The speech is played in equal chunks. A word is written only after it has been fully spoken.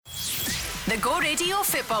The Go Radio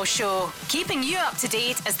Football Show, keeping you up to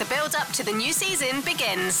date as the build-up to the new season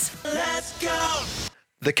begins. Let's go!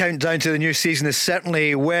 The countdown to the new season is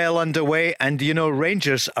certainly well underway, and you know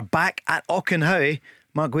Rangers are back at Auchenhowie,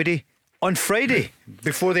 Mark Guidi, on Friday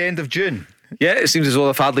before the end of June. Yeah, it seems as though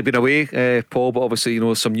they've hardly been away, Paul, but obviously,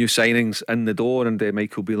 some new signings in the door, and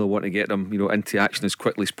Michael Beale want to get them, into action as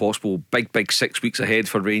quickly as possible. Big 6 weeks ahead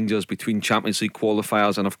for Rangers between Champions League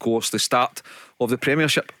qualifiers and, of course, the start of the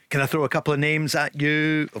Premiership. Can I throw a couple of names at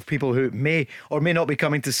you of people who may or may not be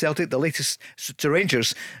coming to Celtic? The latest to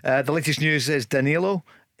Rangers. The latest news is Danilo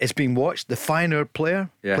is being watched. The Feyenoord player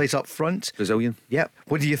plays up front. Brazilian. Yep.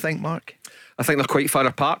 What do you think, Mark? I think they're quite far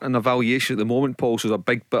apart in their valuation at the moment, Paul, so there's a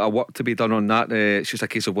big bit of work to be done on that. It's just a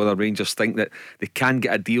case of whether Rangers think that they can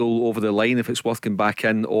get a deal over the line if it's worth going back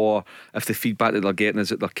in, or if the feedback that they're getting is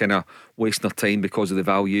that they're kind of wasting their time because of the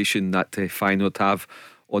valuation that Feyenoord have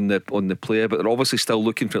on the player. But they're obviously still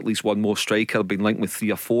looking for at least one more striker. They've been linked with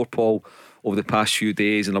 3 or 4, Paul, over the past few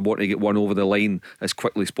days, and they're wanting to get one over the line as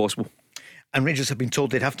quickly as possible. And Rangers have been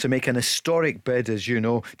told they'd have to make an historic bid, as you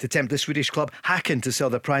know, to tempt the Swedish club Häcken to sell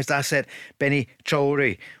their prized asset, Benny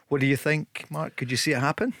Traoré. What do you think, Mark? Could you see it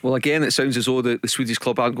happen? Well, again, it sounds as though the Swedish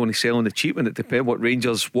club aren't going to sell on the cheap, and it depends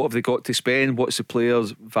what have they got to spend, what's the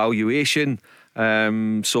player's valuation.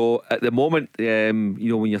 So at the moment, when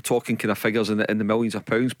you're talking kind of figures in the millions of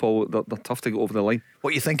pounds, Paul, they're tough to get over the line.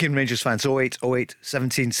 What are you thinking, Rangers fans? 08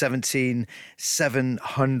 17 17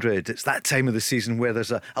 700. It's that time of the season where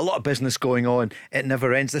there's a lot of business going on. It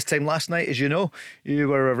never ends. This time last night, as you know, you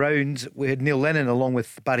were around. We had Neil Lennon along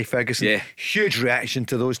with Barry Ferguson. Yeah. Huge reaction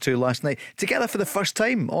to those two last night, together for the first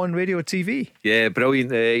time on radio or TV. Yeah,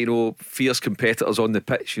 brilliant. Fierce competitors on the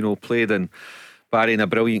pitch. Played in Barry and a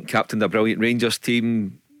brilliant captain, a brilliant Rangers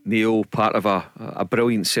team. Neil, part of a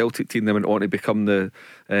brilliant Celtic team, that went on to become the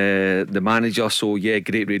manager. So yeah,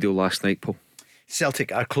 great radio last night, Paul.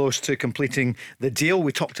 Celtic are close to completing the deal.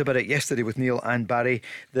 We talked about it yesterday with Neil and Barry.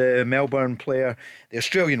 The Melbourne player, the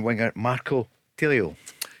Australian winger Marco Tilio.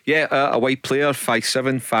 Yeah, a wide player,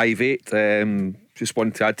 5'7", 5'8". Just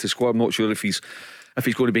wanted to add to the squad. I'm not sure if he's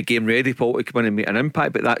going to be game ready, Paul, to come in and make an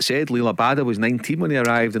impact. But that said, Leila Bada was 19 when he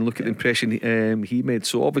arrived, and look at the impression he made.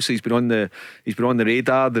 So obviously he's been on the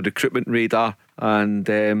radar, the recruitment radar.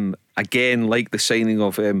 And again, like the signing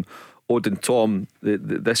of Odin Tom,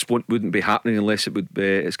 this wouldn't be happening unless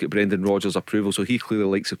it's got Brendan Rodgers' approval. So he clearly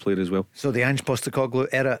likes the player as well. So the Ange Postecoglou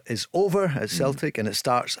era is over at Celtic, and it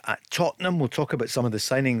starts at Tottenham. We'll talk about some of the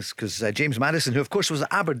signings, because James Maddison, who of course was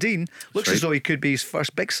at Aberdeen, looks as though he could be his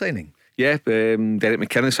first big signing. Yeah, Derek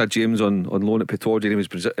McInnes had James on loan at Pittodrie,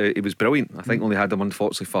 and he was brilliant. I think only had him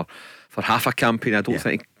unfortunately for half a campaign. I don't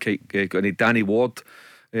think he got any. Danny Ward,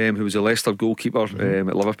 who was a Leicester goalkeeper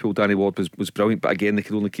at Liverpool, Danny Ward was brilliant, but again they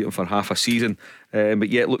could only keep him for half a season. But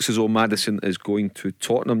yeah, it looks as though Maddison is going to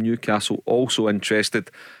Tottenham. Newcastle also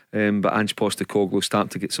interested, but Ange Postecoglou starting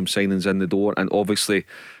to get some signings in the door. And obviously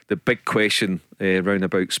the big question round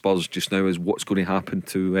about Spurs just now is what's going to happen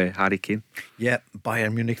to Harry Kane. Yeah,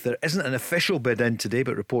 Bayern Munich. There isn't an official bid in today,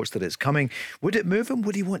 but reports that it's coming. Would it move him?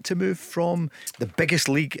 Would he want to move from the biggest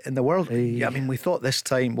league in the world? Yeah, I mean, we thought this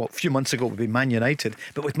time, a few months ago, it would be Man United,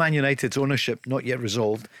 but with Man United's ownership not yet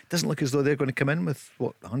resolved, it doesn't look as though they're going to come in with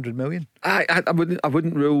 100 million. I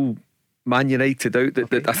wouldn't rule Man United out.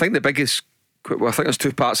 I think the biggest. Well, I think there's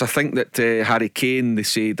two parts. I think that Harry Kane, they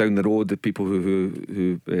say down the road, the people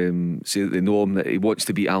who say that they know him, that he wants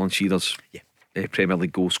to beat Alan Shearer's Premier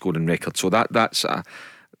League goal scoring record. So that's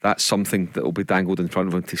something that will be dangled in front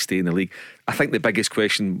of him to stay in the league. I think the biggest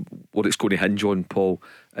question, what it's going to hinge on, Paul,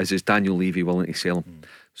 is Daniel Levy willing to sell him?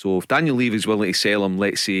 So if Daniel Levy is willing to sell him,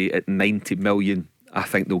 let's say at 90 million, I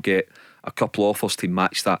think they'll get a couple of offers to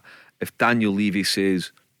match that. If Daniel Levy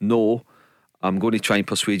says no, I'm going to try and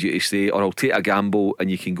persuade you to stay, or I'll take a gamble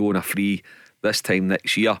and you can go on a free this time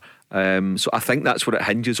next year. So I think that's what it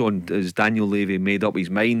hinges on. Is Daniel Levy made up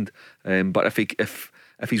his mind? But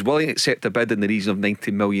if he's willing to accept a bid in the region of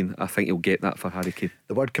 90 million, I think he'll get that for Harry Kane.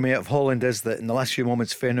 The word coming out of Holland is that in the last few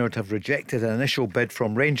moments Feyenoord have rejected an initial bid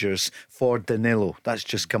from Rangers for Danilo. That's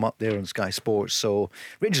just come up there on Sky Sports. So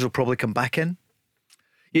Rangers will probably come back in.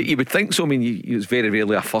 You would think so. I mean, it's very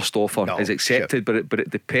rarely a first offer is accepted, but it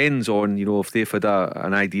depends on if they've had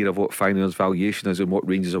an idea of what Feyenoord's valuation is and what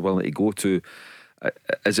Rangers are willing to go to.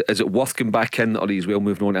 Is it worth going back in, or is well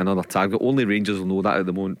moving on to another target? Only Rangers will know that at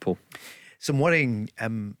the moment, Paul. Some worrying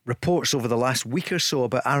reports over the last week or so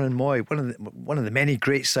about Aaron Moy, one of the many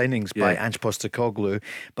great signings by Ange Postecoglou,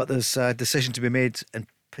 but there's a decision to be made, and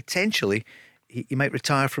potentially he might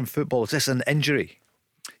retire from football. Is this an injury?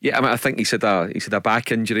 Yeah, I think he's had a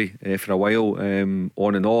back injury for a while,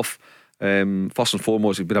 on and off. First and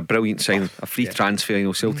foremost, he's been a brilliant signing, a free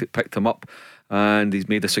transfer. Celtic picked him up, and he's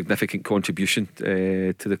made a significant contribution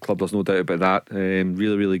to the club. There's no doubt about that.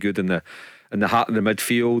 Really, really good in the heart of the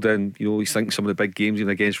midfield, and he's thinking some of the big games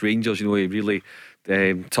even against Rangers. He really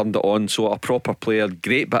turned it on. So a proper player,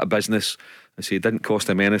 great bit of business. I say it didn't cost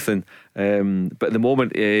him anything, but at the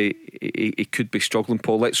moment he could be struggling,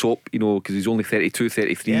 Paul. Let's hope, because he's only 32,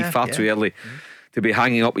 33, far too early to be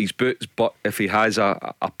hanging up his boots. But if he has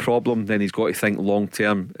a problem, then he's got to think long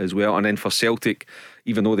term as well. And then for Celtic,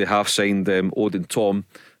 even though they have signed Odin Tom,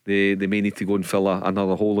 they may need to go and fill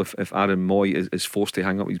another hole if Aaron Moy is forced to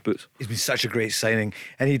hang up his boots. He's been such a great signing,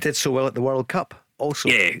 and he did so well at the World Cup also.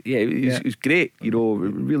 It was great.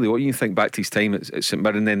 Really, when you think back to his time at St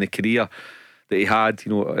Mirren, then the career that he had,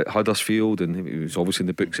 at Huddersfield, and he was obviously in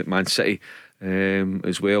the books at Man City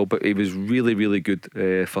as well. But he was really, really good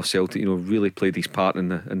for Celtic. Really played his part in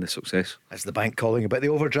the success. That's the bank calling about the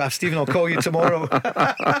overdraft. Stephen, I'll call you tomorrow.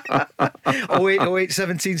 08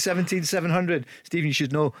 17 17 700. Stephen, you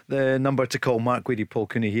should know the number to call. Mark Guidi, Paul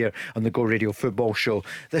Cooney here on the Go Radio Football Show.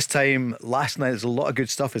 This time last night, there's a lot of good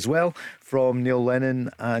stuff as well from Neil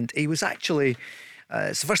Lennon, and he was actually.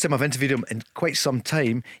 It's the first time I've interviewed him in quite some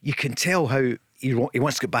time. You can tell how he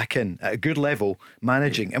wants to get back in at a good level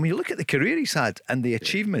managing. And when you look at the career he's had and the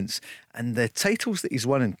achievements and the titles that he's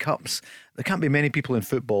won in cups, there can't be many people in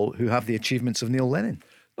football who have the achievements of Neil Lennon.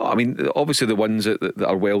 No, I mean, obviously the ones that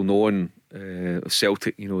are well known,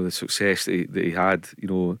 Celtic, the success that he had,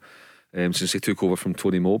 since he took over from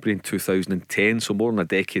Tony Mowbray in 2010, so more than a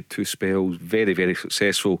decade, 2 spells, very, very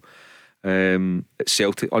successful. At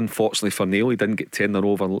Celtic, unfortunately for Neil, he didn't get tender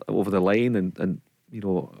over the line, and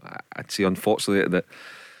I'd say unfortunately that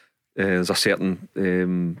there's a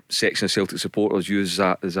certain section of Celtic supporters use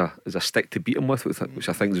that as a stick to beat him with, which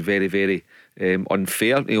I think is very, very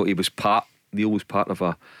unfair. Neil was part of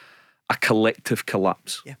a collective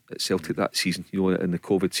collapse at Celtic that season. In the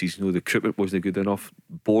COVID season, the recruitment wasn't good enough,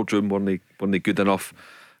 boardroom weren't good enough.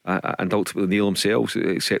 And ultimately Neil himself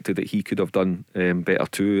accepted that he could have done better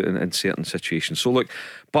too in certain situations. So look,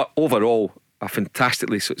 but overall a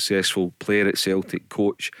fantastically successful player at Celtic,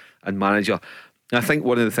 coach and manager. And I think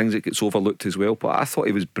one of the things that gets overlooked as well, but I thought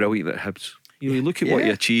he was brilliant at Hibs. You look at what he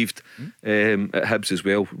achieved at Hibs as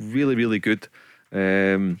well. Really, really good.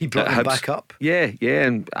 He brought him back up.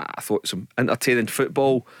 And I thought some entertaining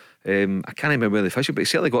football. I can't remember where they finished, but he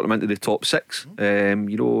certainly got them into the top 6.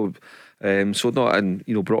 So not, and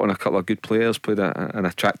brought in a couple of good players, played an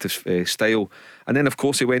attractive style, and then of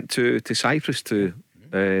course he went to Cyprus, to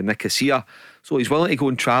Nicosia. So he's willing to go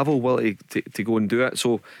and travel, willing to go and do it.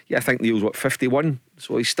 So I think Neil's 51,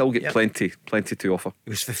 so he's still got plenty to offer.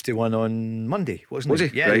 He was 51 on Monday, wasn't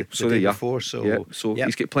he? Yeah, right. So the day before. So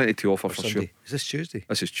he's got plenty to offer for Sunday. sure. Is this Tuesday?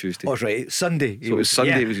 This is Tuesday. Oh, right, it's Sunday. So it was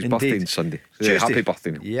Sunday. It was his birthday on Sunday. So happy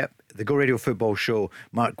birthday, Neil. Yep. The Go Radio Football Show.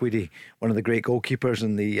 Mark Guidi, one of the great goalkeepers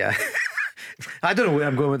in the. I don't know where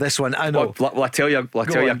I'm going with this one. I know. Well, I tell you a quick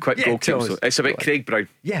goalkeeper. So it's about Craig Brown.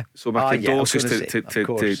 Yeah. So my condolences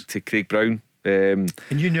to Craig Brown. And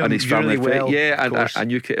you know him really well.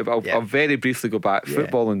 And you could. I'll very briefly go back.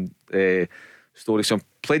 Football and story. So I'm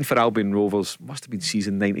playing for Albion Rovers. Must have been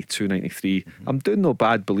season 92, 93. I'm doing no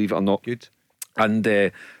bad, believe it or not. Good. And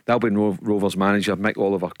the Albion Rovers manager Mick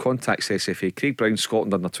Oliver contacts SFA. Craig Brown,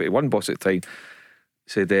 Scotland under 21 boss at the time,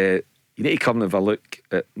 said you need to come and have a look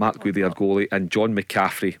at Mark Guidi, our goalie, and John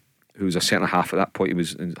McCaffrey, who was a centre half at that point. He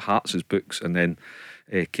was in Hearts' books, and then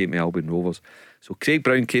came to Albion Rovers. So Craig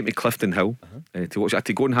Brown came to Clifton Hill to watch. I had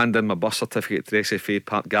to go and hand in my birth certificate to SFA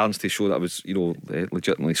Park Gardens to show that I was,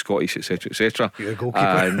 legitimately Scottish, etc., etc. You're a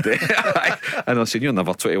goalkeeper. And I said, you're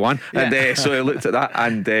never 21. And so I looked at that,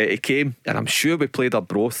 and he came, and I'm sure we played our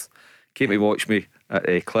broth. Came to watch me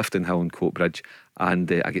at Clifton Hill and Coatbridge,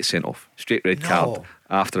 and I get sent off. Straight red card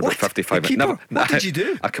after about 55 minutes. What did you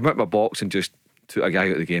do? I come out my box and just took a guy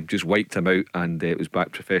out of the game, just wiped him out, and it was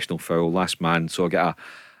back professional foul, last man. So I get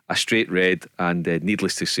a straight red, and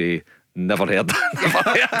needless to say, never heard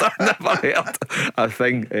a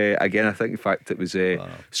thing again. I think in fact it was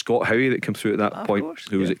Scott Howie that came through at that point,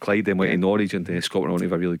 who was at Clyde, then went to Norwich, and Scott went on to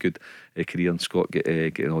have a really good career, and Scott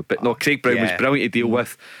getting on. But no, Craig Brown was brilliant to deal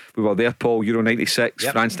with. We were there, Paul, Euro 96,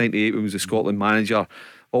 France 98 when he was the Scotland manager.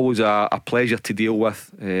 Always a pleasure to deal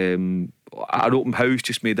with. Our open house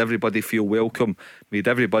just made everybody feel welcome, made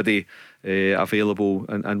everybody available,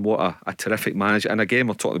 and what a terrific manager. And again,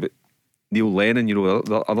 we're talking about Neil Lennon,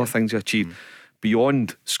 the other things he achieved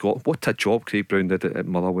beyond Scotland. What a job Craig Brown did at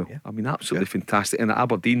Motherwell. I mean, absolutely fantastic. And at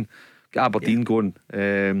Aberdeen, got Aberdeen going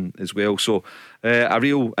as well. So a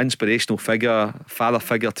real inspirational figure, father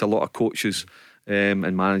figure to a lot of coaches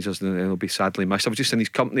and managers, and he'll be sadly missed. I was just in his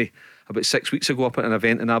company about 6 weeks ago up at an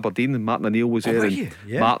event in Aberdeen, and Martin O'Neill was there, were and you?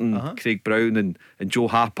 Yeah. Martin, Craig Brown, and Joe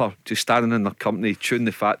Harper just standing in their company, chewing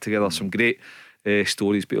the fat together. Some great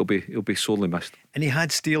stories, but he'll be sorely missed. And he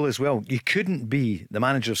had steel as well. You couldn't be the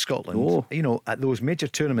manager of Scotland, at those major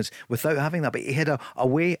tournaments without having that. But he had a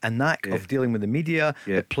way, a knack of dealing with the media,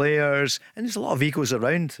 the players, and there's a lot of egos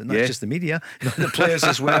around, and that's just the media, the players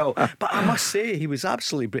as well. But I must say, he was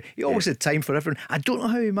absolutely brilliant. He always had time for everyone. I don't know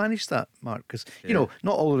how he managed that, Mark, because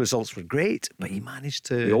not all the results were great, but he managed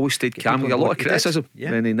to. He always stayed calm. He got a lot of criticism,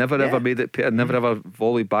 and he never ever made it. Never ever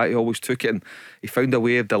volleyed back. He always took it, and he found a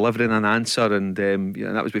way of delivering an answer. And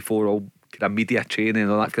that was before all kind of media training and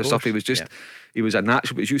all that kind of stuff. He was just he was a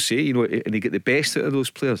natural, but as you say, and he get the best out of those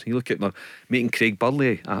players. You look at making Craig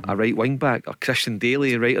Burley a right wing back, or Christian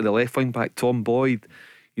Daly right at the left wing back, Tom Boyd.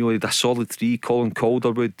 He had a solid three. Colin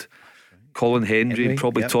Calderwood, Colin Hendry, and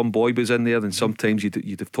probably Tom Boyd was in there. And sometimes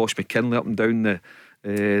you'd have Tosh McKinley up and down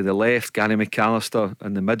the left, Gary McAllister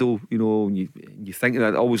in the middle. You think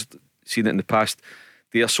that. I always seen it in the past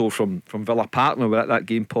day or so from Villa Park when we were at that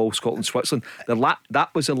game, Paul, Scotland-Switzerland. That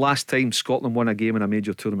was the last time Scotland won a game in a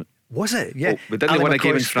major tournament. Was it? Yeah. We didn't win a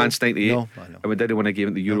game in France 98, and we didn't win a game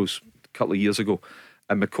at the Euros a couple of years ago,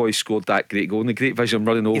 and McCoy scored that great goal, and the great vision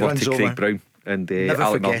running over to Craig Brown and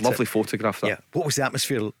Alec Miller. Lovely photograph that. Yeah. What was the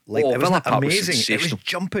atmosphere like? It was Villa Park amazing. was it was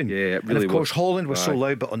jumping. Yeah, it really and of course was. Holland was so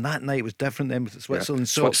loud, but on that night it was different then with Switzerland.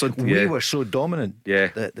 So Switzerland, we were so dominant. Yeah.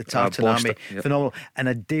 The Tartan Army, phenomenal. And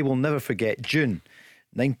a day we'll never forget, June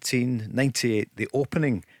 1998, the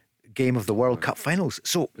opening game of the World Cup finals.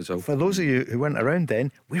 So for those of you who weren't around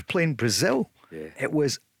then, we're playing Brazil. It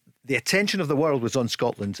was, the attention of the world was on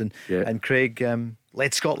Scotland, and Craig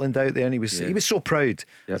led Scotland out there, and he was so proud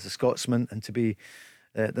as a Scotsman, and to be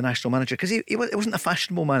the national manager, because he wasn't a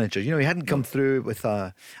fashionable manager. He hadn't come through with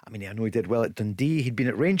I know he did well at Dundee, he'd been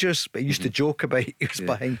at Rangers, but he used to joke about he was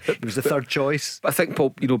behind, he was the third choice. But I think, Paul,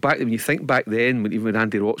 back when you think back then, even when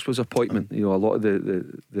Andy Roxburgh's appointment, a lot of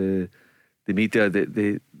the media,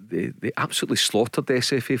 they absolutely slaughtered the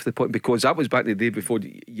SFA for the point, because that was back in the day before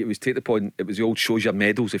it was take the point, it was the old shows your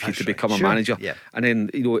medals if you could become a manager. And then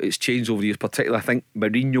it's changed over the years. Particularly I think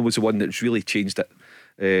Mourinho was the one that's really changed it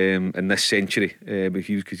in this century,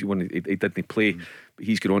 because he didn't play, but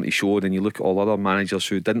he's gone on to show. And you look at all other managers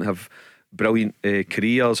who didn't have brilliant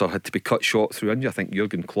careers or had to be cut short through injury. I think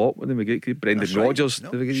Jurgen Klopp, Brendan Rodgers,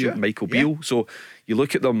 Michael Beale. So you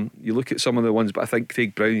look at them, you look at some of the ones, but I think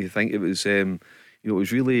Craig Brown, you think it was it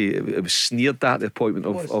was really, it was sneered at the appointment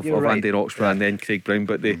of Andy Roxburgh and then Craig Brown,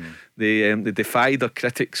 but they defied their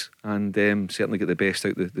critics and certainly get the best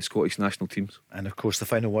out the Scottish national teams. And of course the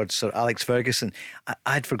final words, Sir Alex Ferguson.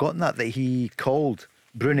 I'd forgotten that he called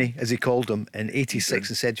Bruni, as he called him, in 86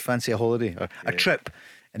 and said, fancy a holiday or a trip,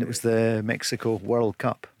 and it was the Mexico World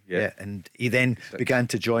Cup. And he then began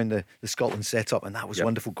to join the Scotland setup, and that was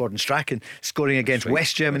wonderful. Gordon Strachan scoring against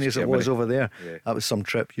West Germany as it was over there. That was some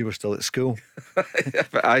trip. You were still at school.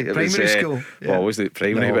 Primary school. Well, was it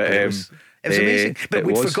primary? No, but it was amazing. But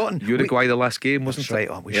we'd forgotten Uruguay the last game, wasn't it? Right.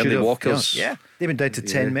 Oh, we Early Walkers. They went down to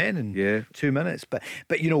 10 men in 2 minutes. But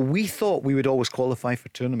we thought we would always qualify for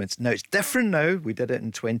tournaments. Now it's different now. We did it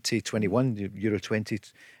in 2021, Euro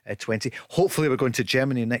 2020. Hopefully we're going to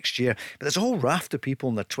Germany next year. But there's a whole raft of people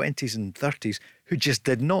in their 20s and 30s who just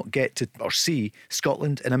did not get to or see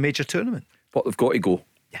Scotland in a major tournament. But they've got to go.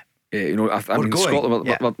 I mean, Scotland,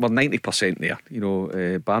 we're 90%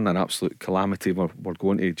 there. Barring an absolute calamity, we're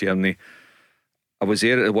going to Germany. I was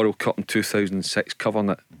there at the World Cup in 2006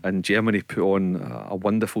 covering it, and Germany put on a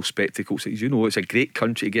wonderful spectacle. So, it's a great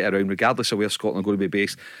country to get around, regardless of where Scotland are going to be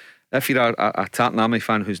based. If you're a Tartan Army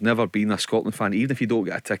fan who's never been a Scotland fan, even if you don't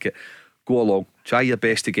get a ticket, go along, try your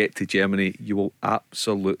best to get to Germany. You will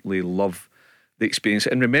absolutely love the experience.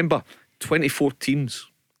 And remember, 24 teams,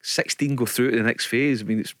 16 go through to the next phase. I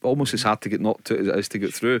mean, it's almost as hard to get knocked out as it is to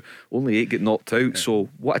get through. Only 8 get knocked out. So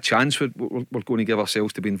what a chance we're going to give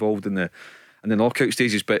ourselves to be involved in the knockout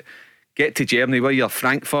stages. But get to Germany, where you're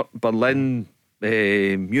Frankfurt, Berlin,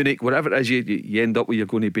 Munich, wherever it is you end up where you're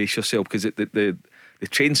going to base yourself, because the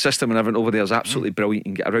train system and everything over there is absolutely brilliant.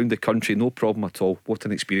 You can get around the country, no problem at all. What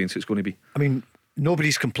an experience it's going to be. I mean,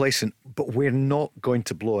 nobody's complacent, but we're not going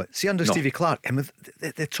to blow it. See, under Stevie Clark, and with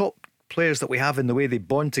the top players that we have in the way they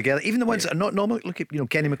bond together, even the ones that are not normal, look at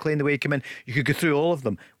Kenny McLean, the way he came in, you could go through all of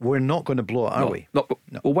them. We're not going to blow it, are we? No.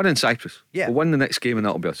 We'll win in Cyprus. We'll win the next game, and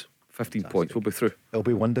that'll be us. 15 points, we'll be through. It'll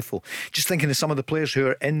be wonderful. Just thinking of some of the players who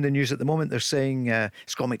are in the news at the moment. They're saying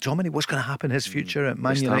Scott McTominay, what's going to happen his future at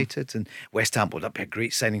Man United and West Ham. Well, that'd be a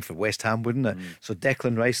great signing for West Ham, wouldn't it? So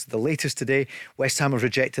Declan Rice, the latest today, West Ham have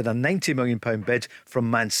rejected a £90 million bid from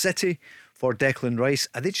Man City for Declan Rice.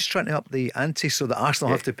 Are they just trying to up the ante so that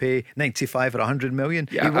Arsenal have to pay 95 or 100 million?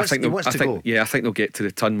 Yeah, he wants to go. Yeah, I think they'll get to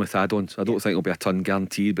the ton with add-ons. I don't think it'll be a ton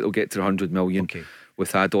guaranteed, but they'll get to 100 million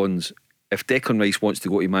with add-ons. If Declan Rice wants to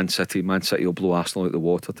go to Man City will blow Arsenal out the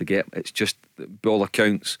water to get. It's just, by all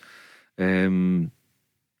accounts, like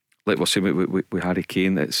we're saying with Harry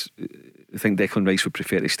Kane, I think Declan Rice would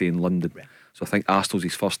prefer to stay in London. Right. So I think Arsenal's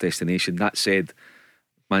his first destination. That said,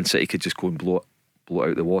 Man City could just go and blow it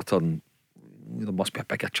out the water, and there must be a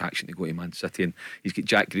big attraction to go to Man City. And he's got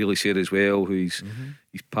Jack Grealish here as well, who he's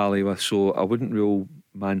pally with. So I wouldn't rule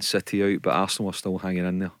Man City out, but Arsenal are still hanging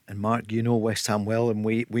in there. And Mark, you know West Ham well, and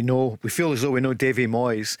we feel as though we know Davy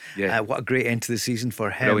Moyes. What a great end to the season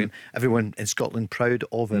for him. Brilliant. Everyone in Scotland proud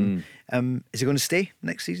of him. Is he going to stay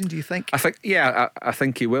next season, do you think? I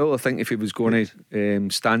think he will. I think if he was going to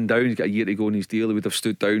stand down, he's got a year to go in his deal, he would have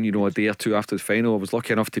stood down, a day or two after the final. I was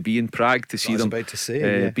lucky enough to be in Prague to see them about to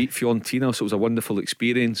say, beat Fiorentina, so it was a wonderful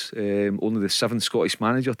experience. Only the 7th Scottish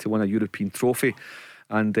manager to win a European trophy,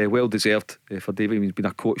 and well deserved for David. He's been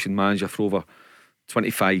a coach and manager for over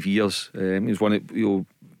 25 years. He was one of,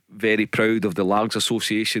 very proud of the Largs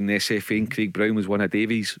Association, the SFA, and Craig Brown was one of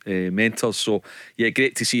Davies' mentors. So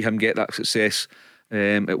great to see him get that success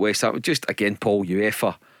at West Ham. Just again, Paul,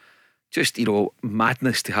 UEFA, just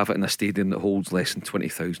madness to have it in a stadium that holds less than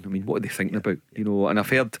 20,000. I mean, what are they thinking about? And I've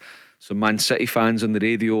heard some Man City fans on the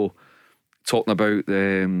radio talking about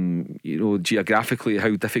geographically how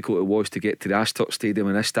difficult it was to get to the Aztok Stadium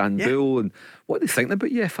in Istanbul, and what are they thinking about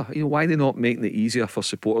UEFA? Why are they not making it easier for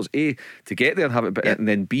supporters, A, to get there and have it, and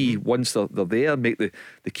then B, once they're there, make the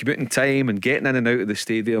commuting time and getting in and out of the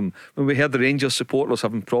stadium. When we heard the Rangers supporters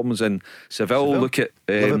having problems in Seville. Look at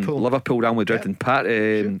Liverpool, Real Madrid in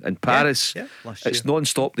Paris. It's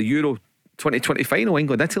non-stop. The Euro 2020 final,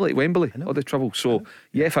 England, Italy at Wembley, all the trouble. So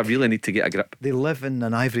UEFA really need to get a grip. They live in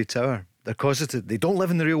an ivory tower. They're causative. They don't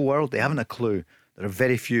live in the real world. They haven't a clue. There are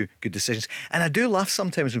very few good decisions. And I do laugh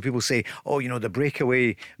sometimes when people say, the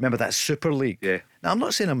breakaway, remember that Super League? Yeah. Now, I'm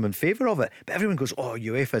not saying I'm in favour of it, but everyone goes,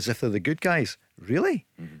 UEFA, as if they're the good guys. Really?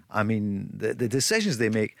 I mean, the decisions they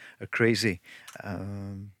make are crazy.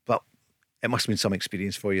 But it must have been some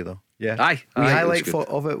experience for you, though. Yeah. The highlight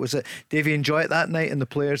of it was it. Davey enjoy it that night, and the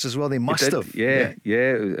players as well. They must have. Yeah.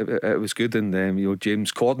 It was good, and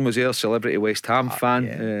James Corden was there, celebrity West Ham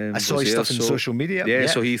fan. I saw his stuff in social media. Yeah,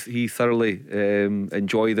 so he thoroughly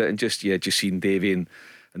enjoyed it, and just seeing Davey and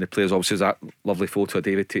the players. Obviously, there's that lovely photo of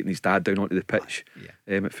David taking his dad down onto the pitch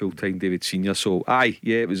at full time, David Senior. So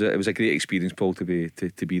it was a great experience, Paul, to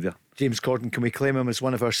be there. James Corden, can we claim him as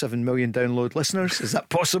one of our 7 million download listeners? Is that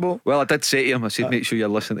possible? Well, I did say to him, I said, make sure you're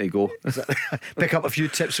listening to Go. Pick up a few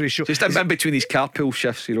tips for his show. Just in between his carpool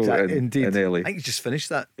shifts, Indeed. in LA. I think he's just finished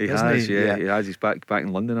that. He has. He has. He's back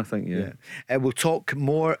in London, I think. We'll talk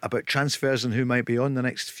more about transfers and who might be on the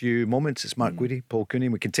next few moments. It's Mark Guidi, Paul Cooney.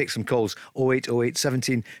 We can take some calls. 0808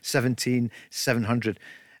 17 17 700.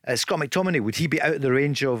 Scott McTominay, would he be out of the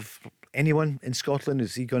range of anyone in Scotland?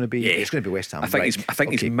 Is he going to be? It's going to be West Ham. I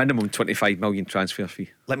think he's minimum 25 million transfer fee.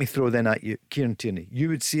 Let me throw then at you, Kieran Tierney. You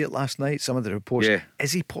would see it last night. Some of the reports.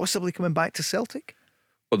 Is he possibly coming back to Celtic?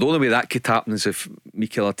 Well, the only way that could happen is if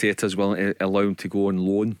Mikel Arteta is willing to allow him to go on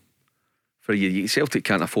loan for a year. Celtic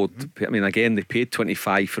can't afford to pay. I mean, again, they paid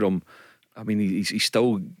 25 for him. I mean, he's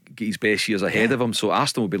still got his best years ahead of him, so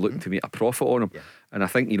Arsenal will be looking to make a profit on him. And I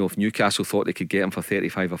think, if Newcastle thought they could get him for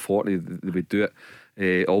 35 or 40, they would do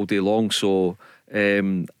it all day long. So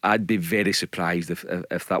I'd be very surprised if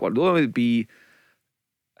that were. The only way would be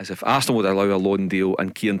as if Arsenal would allow a loan deal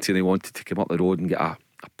and Kieran Tierney wanted to come up the road and get a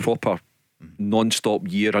proper non-stop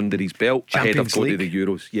year under his belt ahead of going to the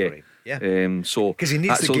Euros. So because he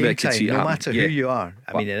needs the game time, no matter who you are.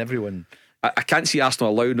 I mean, everyone. I can't see Arsenal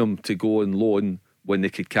allowing him to go on loan when they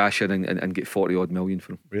could cash in and get 40 odd million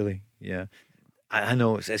for him. Really? Yeah. I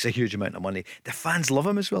know it's a huge amount of money. The fans love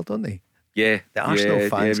him as well, don't they? Yeah. The Arsenal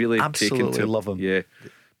fans really absolutely love him. Yeah.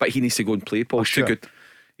 But he needs to go and play, Paul. He's too good.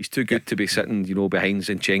 He's too good to be sitting, behind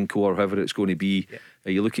Zinchenko or whoever it's going to be.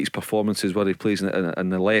 You look at his performances where he plays in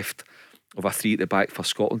the left of a three at the back for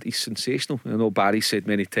Scotland. He's sensational. I know Barry said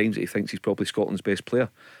many times that he thinks he's probably Scotland's best player,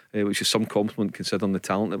 which is some compliment considering the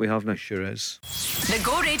talent that we have now. Sure is. The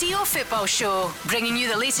Go Radio Football Show, bringing you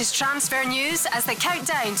the latest transfer news as the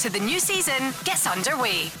countdown to the new season gets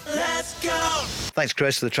underway. Let's go! Thanks,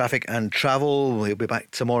 Chris, for the traffic and travel. We'll be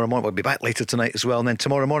back tomorrow morning. We'll be back later tonight as well, and then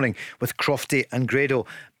tomorrow morning with Crofty and Grado.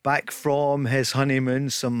 Back from his honeymoon,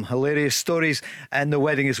 some hilarious stories, and the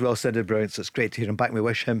wedding as well sounded brilliant. So it's great to hear him back. We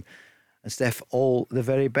wish him And Steph, all the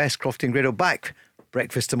very best. Crofty and Grado back.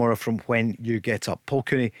 Breakfast tomorrow from when you get up. Paul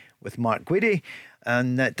Cooney with Mark Guidi.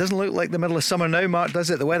 And it doesn't look like the middle of summer now, Mark,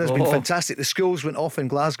 does it? The weather's been fantastic. The schools went off in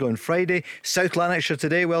Glasgow on Friday. South Lanarkshire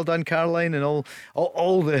today. Well done, Caroline, and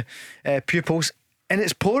all the pupils. And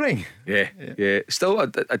it's pouring. Yeah. Still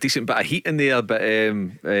a decent bit of heat in there, but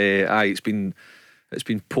it's been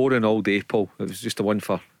pouring all day, Paul. It was just a one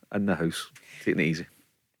for in the house. Taking it easy.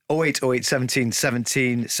 0808 17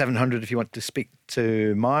 17 700 if you want to speak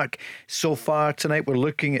to Mark. So far tonight we're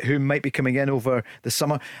looking at who might be coming in over the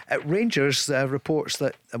summer. Rangers reports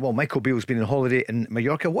that Michael Beale's been on holiday in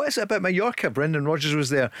Mallorca. What is it about Mallorca? Brendan Rodgers was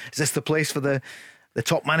there. Is this the place for the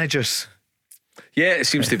top managers? Yeah, it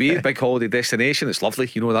seems to be a big holiday destination. It's lovely,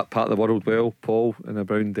 you know that part of the world well, Paul, and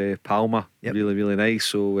around Palma. Yep. Really, really nice.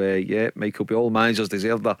 So Michael Beale, all managers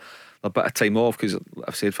deserve a bit of time off, because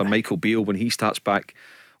I've said for Michael Beale, when he starts back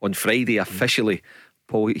on Friday officially,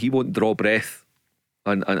 Paul, he won't draw breath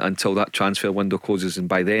until that transfer window closes, and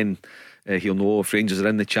by then he'll know if Rangers are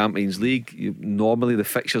in the Champions League. Normally the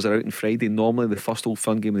fixtures are out on Friday. Normally the first Old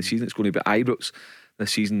Firm game of the season, it's going to be Ibrox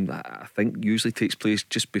this season. I think usually takes place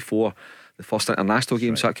just before the first international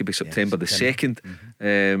game, so that could be September the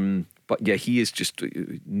 2nd. But yeah, he is just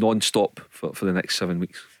non-stop for the next 7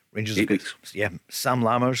 weeks. Rangers 8 weeks. Sam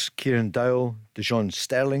Lammers, Kieran Dowell, DeJohn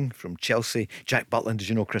Sterling from Chelsea, Jack Butland, as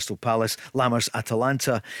you know, Crystal Palace, Lammers,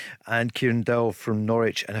 Atalanta, and Kieran Dowell from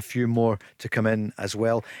Norwich, and a few more to come in as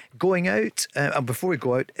well. Going out, and before we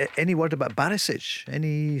go out, any word about Barisic?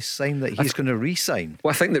 Any sign that he's going to re-sign?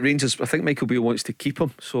 Well, I think Michael Beale wants to keep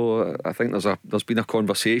him, so I think there's been a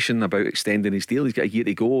conversation about extending his deal. He's got a year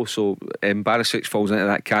to go, so Barisic falls into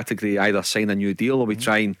that category. Either sign a new deal or we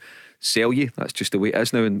try and sell you. That's just the way it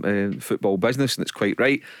is now in football business, and it's quite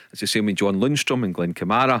right. It's the same with John Lundstrom and Glenn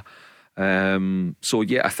Kamara. So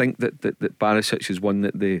yeah, I think that Barisic is one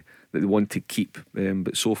that they want to keep,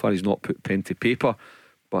 but so far he's not put pen to paper.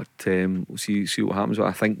 But we'll see what happens.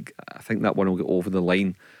 I think that one will get over the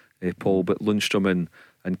line, Paul. But Lundstrom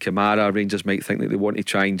and Kamara, Rangers might think that they want to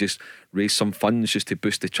try and just raise some funds just to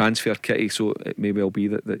boost the transfer kitty. So it may well be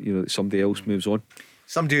that somebody else moves on.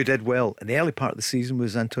 Somebody who did well in the early part of the season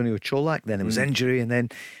was Antonio Cholak. Then it was injury,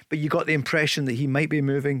 but you got the impression that he might be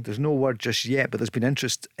moving. There's no word just yet, but there's been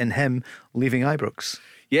interest in him leaving Ibrox.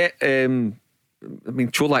 Yeah,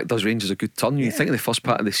 Cholak does Rangers a good turn. You think in the first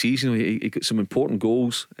part of the season he got some important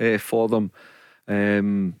goals for them.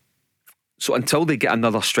 So until they get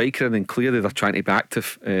another striker in, and clearly they're trying to be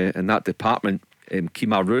active in that department.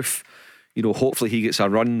 Kemar Roof, hopefully he gets a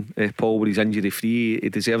run, Paul, where he's injury free. He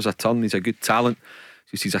deserves a turn. He's a good talent.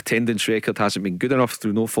 Just his attendance record hasn't been good enough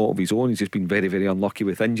through no fault of his own. He's just been very, very unlucky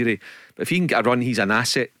with injury. But if he can get a run, he's an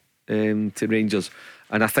asset to Rangers.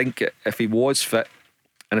 And I think if he was fit,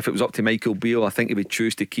 and if it was up to Michael Beale, I think he would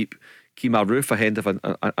choose to keep Kemar Roof ahead of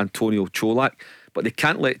Antonio Cholak. But they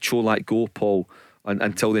can't let Cholak go, Paul,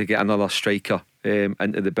 until they get another striker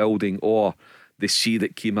into the building, or they see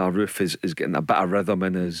that Kemar Roof is getting a bit of rhythm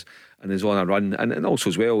and is on a run. And also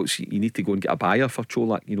as well, you need to go and get a buyer for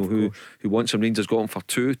Cholak, who wants him. Rangers got him for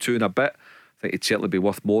two and a bit. I think it'd certainly be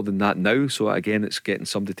worth more than that now. So again, it's getting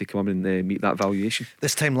somebody to come in and meet that valuation.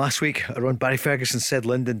 This time last week, around Barry Ferguson said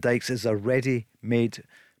Lyndon Dykes is a ready-made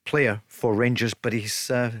player for Rangers, but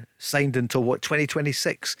he's signed until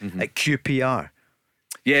 2026 at QPR.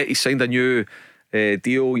 Yeah, he signed a new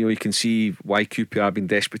deal. You can see why QPR have been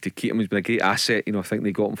desperate to keep him. He's been a great asset. I think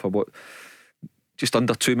they got him for just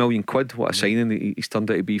under £2 million. What a signing he's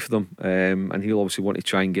turned out to be for them. And he'll obviously want to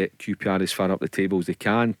try and get QPR as far up the table as they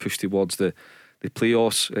can, push towards the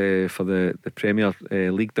playoffs for the Premier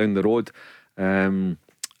League down the road. And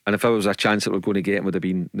if there was a chance that we're going to get him, would have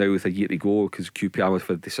been now with a year to go, because QPR have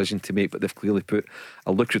a decision to make. But they've clearly put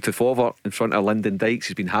a lucrative offer in front of Lyndon Dykes.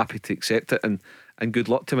 He's been happy to accept it, and good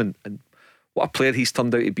luck to him. And what a player he's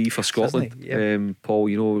turned out to be for Scotland. Paul,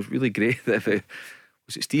 it was really great that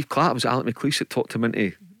was it Steve Clark, was it Alec McLeish that talked him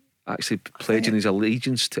into actually pledging his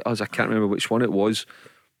allegiance to us? I can't remember which one it was,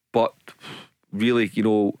 but really,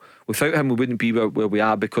 without him we wouldn't be where we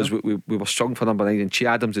are, because we were strong for number 9, and Che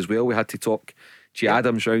Adams as well. We had to talk Che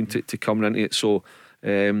Adams round to come into it, so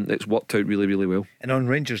it's worked out really, really well. And on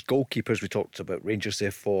Rangers goalkeepers, we talked about Rangers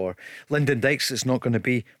there for Lyndon Dykes. It's not going to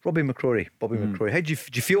be Bobby McCrory. How do you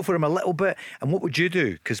feel for him a little bit, and what would you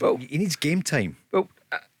do? Because he needs game time.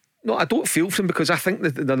 No, I don't feel for him, because I think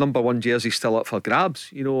that the number 1 jersey's still up for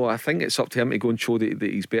grabs. I think it's up to him to go and show that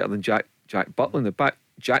he's better than Jack Butland.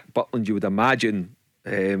 Jack Butland, you would imagine,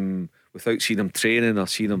 without seeing him training or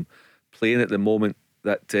seeing him playing at the moment,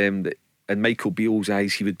 that in Michael Beale's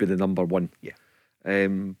eyes he would be the number 1.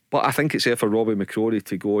 But I think it's there for Robbie McCrory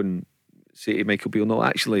to go and say to Michael Beale, no,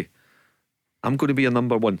 actually I'm going to be a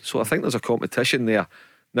number one. So I think there's a competition there.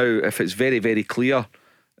 Now, if it's very, very clear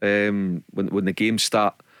when the games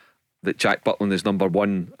start that Jack Butland is number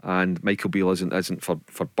one and Michael Beale isn't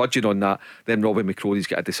for budging on that, then Robbie McCrory's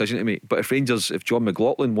got a decision to make. But if John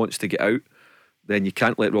McLaughlin wants to get out, then you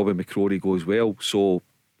can't let Robbie McCrory go as well. So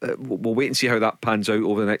we'll wait and see how that pans out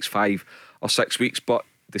over the next 5 or 6 weeks. But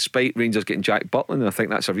despite Rangers getting Jack Butland, I think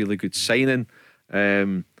that's a really good signing.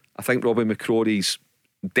 I think Robbie McCrory's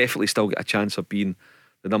definitely still got a chance of being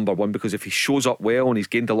the number one, because if he shows up well and he's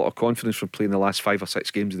gained a lot of confidence from playing the last 5 or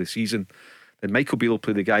 6 games of the season, then Michael Beale will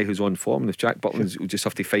play the guy who's on form, and if Jack Butland will just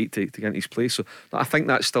have to fight to get into his place. So I think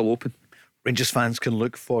that's still open. Rangers fans can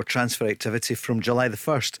look for transfer activity from July the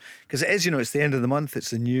 1st, because it is, it's the end of the month,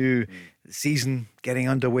 it's the new season getting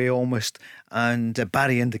underway almost, and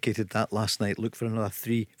Barry indicated that last night. Look for another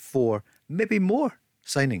 3, 4, maybe more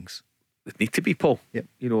signings. They need to be, Paul. Yep.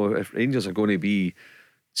 If Rangers are going to be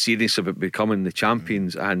serious about becoming the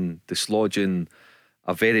champions and dislodging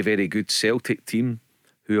a very, very good Celtic team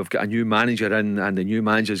who have got a new manager in, and the new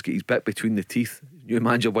manager's got his bit between the teeth. New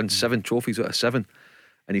manager won 7 trophies out of 7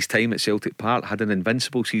 in his time at Celtic Park, had an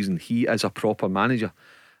invincible season. He is a proper manager,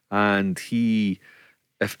 and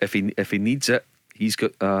if he needs it, he's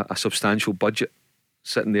got a substantial budget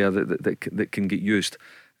sitting there that can get used.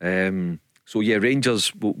 So yeah,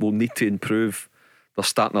 Rangers will need to improve their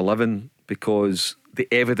starting 11, because the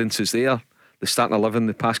evidence is there. The starting 11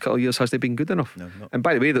 the past couple of years hasn't been good enough. No. And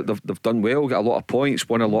by the way, they've done well, got a lot of points,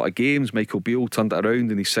 won a lot of games. Michael Beale turned it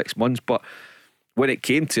around in his 6 months, but when it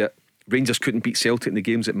came to it, Rangers couldn't beat Celtic in the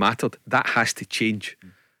games that mattered. That has to change.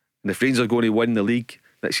 And if Rangers are going to win the league,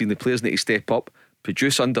 that's seen the players need to step up,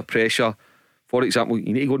 produce under pressure. For example,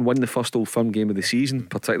 you need to go and win the first Old Firm game of the season,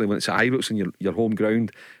 particularly when it's at Ibrox and your home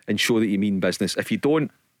ground, and show that you mean business. If you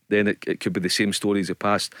don't, then it could be the same story as the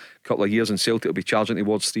past couple of years, and Celtic will be charging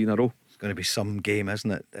towards 3 in a row. It's going to be some game,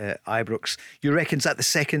 isn't it? Ibrox, you reckon, is that the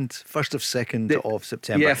 2nd of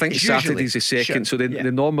September? Yeah, I think Saturday's the 2nd. So they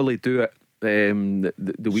normally do it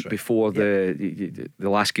the week before the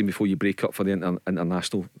last game before you break up for the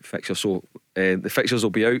international fixture. So the fixtures will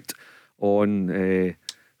be out on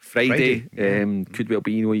Friday. Could well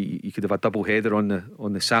be, you could have a double header on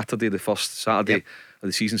the Saturday, the first Saturday of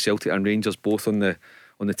the season. Celtic and Rangers both on the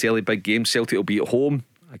telly, big game. Celtic will be at home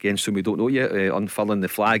against whom we don't know yet, unfurling the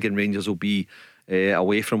flag, and Rangers will be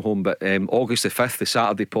away from home. But August the 5th, the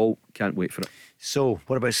Saturday, Paul, can't wait for it. So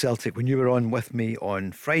what about Celtic? When you were on with me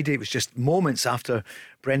on Friday, it was just moments after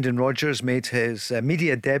Brendan Rodgers made his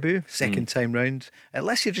media debut, second time round.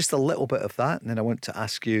 Let's hear just a little bit of that, and then I want to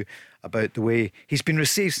ask you about the way he's been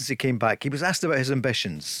received since he came back. He was asked about his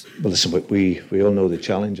ambitions. Well, listen, we all know the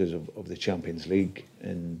challenges of the Champions League,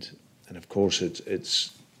 and of course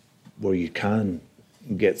it's where you can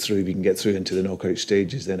get through. If you can get through into the knockout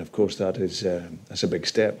stages, then of course that's a big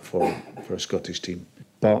step for a Scottish team.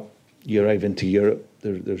 But you arrive into Europe,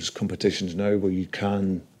 there's competitions now where you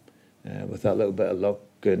can, with that little bit of luck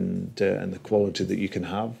and the quality that you can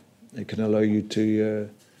have, it can allow you to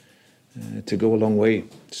go a long way.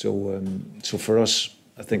 So for us,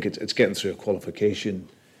 I think it's getting through a qualification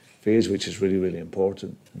phase, which is really, really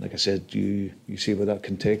important. And like I said, you see where that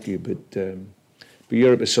can take you. But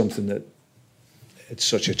Europe is something that it's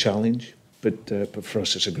such a challenge. But for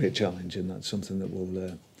us, it's a great challenge, and that's something that we'll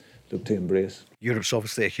look to embrace. Europe's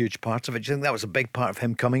obviously a huge part of it. Do you think that was a big part of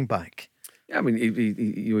him coming back? Yeah, I mean,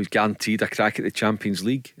 he was guaranteed a crack at the Champions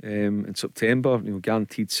League in September.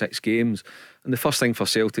 Guaranteed 6 games, and the first thing for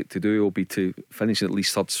Celtic to do will be to finish in at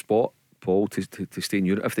least 3rd spot, Paul, to stay in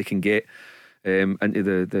Europe. If they can get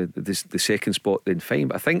into the second spot, then fine.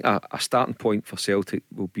 But I think a starting point for Celtic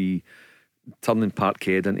will be turning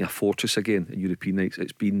Parkhead into a fortress again in European nights.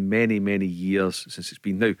 It's been many, many years since it's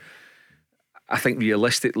been. Now, I think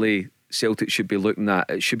realistically, Celtic should be looking at,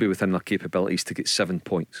 it should be within their capabilities to get 7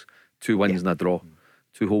 points, 2 wins and a draw,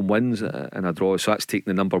 2 home wins and a draw. So that's taking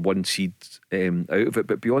the number 1 seed out of it.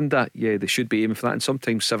 But beyond that, yeah, they should be aiming for that. And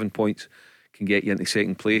sometimes 7 points can get you into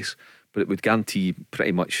second place, but it would guarantee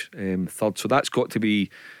pretty much 3rd. So that's got to be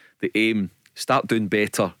the aim. Start doing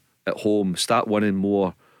better at home, start winning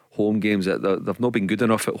more home games. They've not been good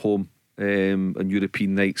enough at home on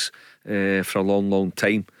European nights for a long, long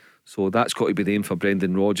time. So that's got to be the aim for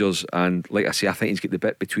Brendan Rodgers. And like I say, I think he's got the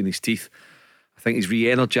bit between his teeth. I think he's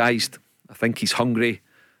re-energised. I think he's hungry,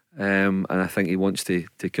 and I think he wants to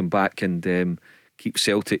come back and keep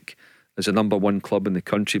Celtic as a number 1 club in the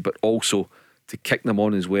country, but also to kick them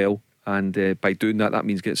on as well and by doing that, that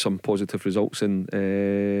means get some positive results in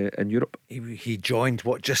Europe. He joined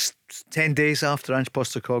just 10 days after Ange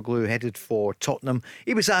Postecoglou headed for Tottenham.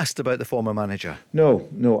 He was asked about the former manager.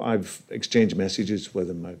 No, I've exchanged messages with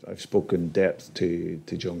him. I've spoken in depth to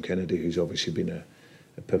John Kennedy, who's obviously been a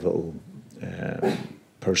pivotal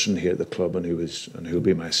person here at the club, and who'll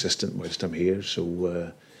be my assistant whilst I'm here.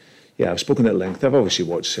 So I've spoken at length. I've obviously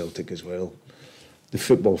watched Celtic as well. The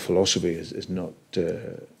football philosophy is not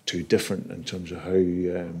too different in terms of how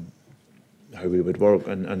we would work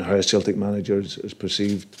and how a Celtic manager is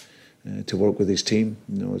perceived to work with his team.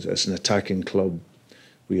 It's an attacking club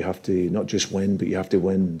where you have to not just win, but you have to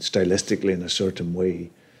win stylistically in a certain way.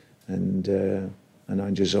 And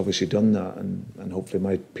Ange's obviously done that, and hopefully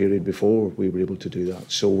my period before we were able to do that.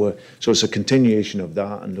 So it's a continuation of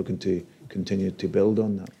that, and looking to continue to build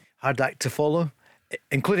on that. Hard act to follow,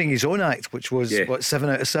 including his own act, which was 7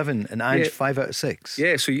 out of 7, and Ange 5 out of 6.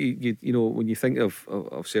 Yeah, so you know, when you think of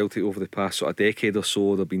Celtic over the past sort of decade or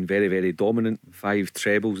so, they've been very, very dominant. 5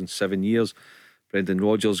 trebles in 7 years. Brendan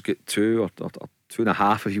Rodgers got 2 or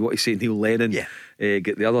 2.5, if you want to say. Neil Lennon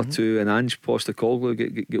get the other 2, and Ange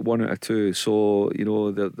Postecoglou get 1 out of 2. So you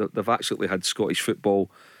know, they've actually had Scottish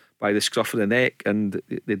football by the scruff of the neck, and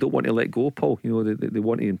they don't want to let go, Paul. You know, they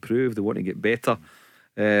want to improve, they want to get better.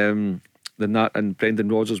 Than that, and Brendan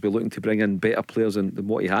Rodgers will be looking to bring in better players than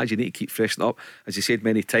what he has. You need to keep freshening up, as he said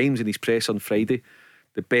many times in his press on Friday.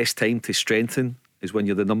 The best time to strengthen is when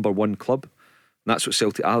you're the number 1 club, and that's what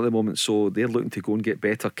Celtic are at the moment. So they're looking to go and get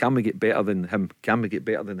better. Can we get better than him? Can we get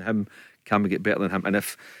better than him? Can we get better than him? And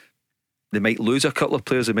if they might lose a couple of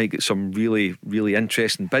players, they might get some really, really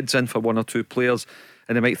interesting bids in for 1 or 2 players,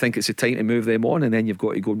 and they might think it's the time to move them on, and then you've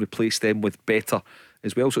got to go and replace them with better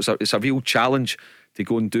as well. So it's a real challenge to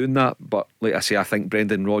go and doing that. But like I say, I think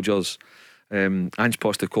Brendan Rodgers, Ange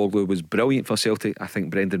Postecoglou was brilliant for Celtic. I think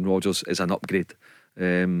Brendan Rodgers is an upgrade.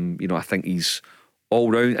 You know, I think he's all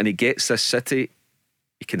round, and he gets this City.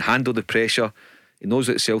 He can handle the pressure. He knows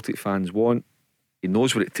what Celtic fans want. He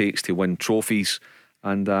knows what it takes to win trophies,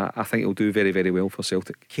 and I think he'll do very, very well for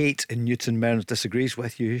Celtic. Kate in Newton Mearns disagrees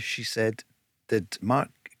with you. She said, did Mark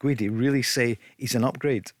Guidi really say he's an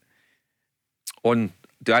upgrade?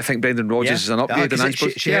 Do I think Brendan Rodgers is an upgrade?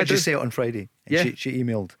 She heard you say it on Friday. And she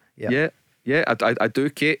emailed. I do,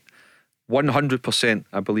 Kate. 100%.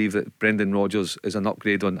 I believe that Brendan Rodgers is an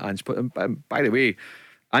upgrade on Ange. By the way,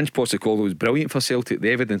 Ange Postecoglou was brilliant for Celtic.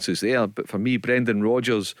 The evidence is there. But for me, Brendan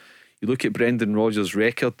Rodgers, you look at Brendan Rodgers'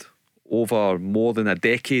 record over more than a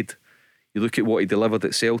decade. You look at what he delivered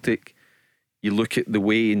at Celtic. You look at the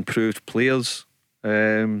way he improved players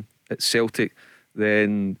at Celtic.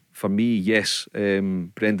 Then for me, yes,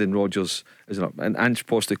 Brendan Rodgers is an up. And Ange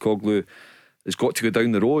Postecoglou has got to go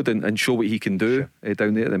down the road and show what he can do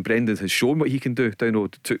down there. And Brendan has shown what he can do down the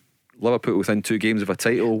road. Took Liverpool within 2 games of a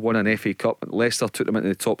title, won an FA Cup. Leicester took them into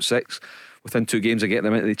the top 6 within 2 games of getting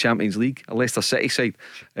them into the Champions League, a Leicester City side.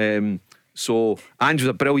 So Ange was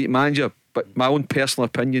a brilliant manager, but my own personal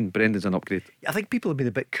opinion, Brendan's an upgrade. I think people have been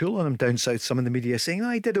a bit cool on him down south. Some in the media saying,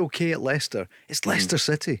 he did okay at Leicester. It's Leicester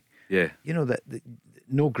City. Yeah, you know that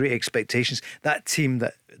no great expectations. That team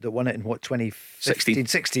that won it in 2015,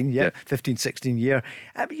 16 15, 16 year.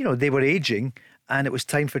 You know, they were aging, and it was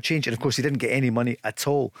time for change. And of course, he didn't get any money at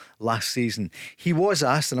all last season. He was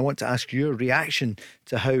asked, and I want to ask your reaction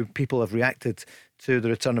to how people have reacted to the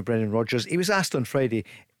return of Brendan Rodgers. He was asked on Friday,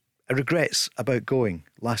 regrets about going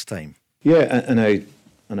last time. Yeah, and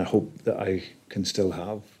I hope that I can still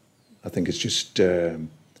have. I think it's just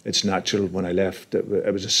it's natural. When I left,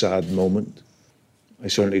 it was a sad moment. I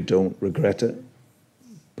certainly don't regret it,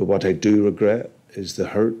 but what I do regret is the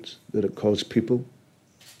hurt that it caused people,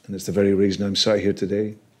 and it's the very reason I'm sat here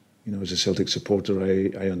today. You know, as a Celtic supporter,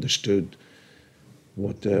 I understood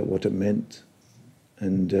what it meant,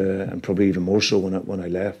 and probably even more so when I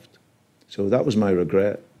left. So that was my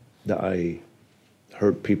regret, that I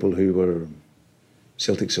hurt people who were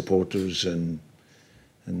Celtic supporters, and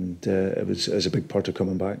it was a big part of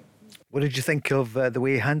coming back. What did you think of the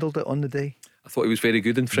way he handled it on the day? I thought he was very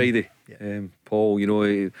good on Friday. Paul, you know,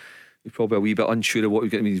 he's probably a wee bit unsure of what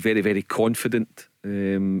he's going to be. He's very, very confident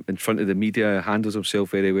in front of the media, handles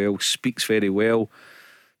himself very well, speaks very well,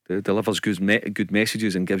 delivers good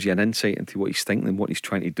messages, and gives you an insight into what he's thinking and what he's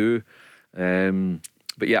trying to do.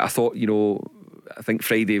 But yeah, I thought, you know, I think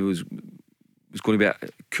Friday was going to be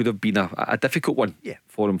could have been a difficult one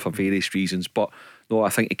for him for various reasons. But no, I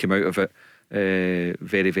think he came out of it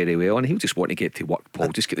very, very well, and he'll just want to get to work, Paul.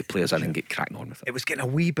 Just get the players in and get cracking on with it. It was getting a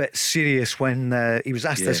wee bit serious when he was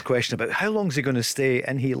asked this question about how long is he going to stay,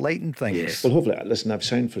 and he lightened things. Well, hopefully, listen, I've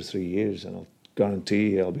signed for 3 years, and I'll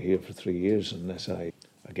guarantee you I'll be here for 3 years unless I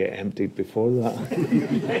I get emptied before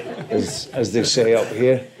that, as they say up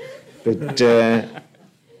here. But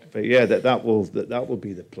yeah, that will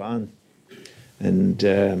be the plan, and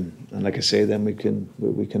like I say, then we can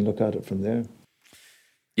look at it from there.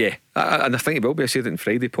 Yeah, and I think it will be. I said it on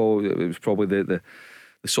Friday, Paul. It was probably the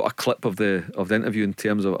sort of clip of the interview in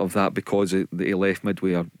terms of that, because he left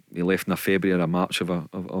midway, or he left in a February or a March of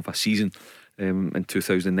a season in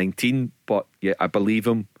 2019. But yeah, I believe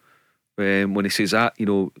him when he says that.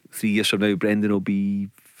 3 years from now, Brendan will be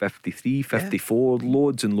 53, 54,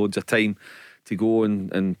 loads and loads of time to go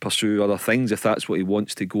and pursue other things if that's what he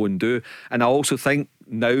wants to go and do. And I also think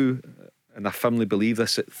now, and I firmly believe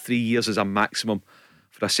this, that 3 years is a maximum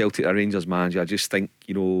for a Celtic or Rangers manager. I just think,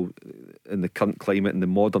 in the current climate, in the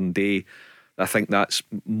modern day, I think that's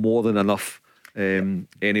more than enough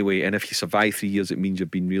anyway. And if you survive 3 years, it means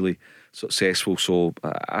you've been really successful. So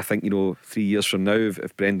I think 3 years from now,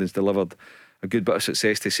 if Brendan's delivered a good bit of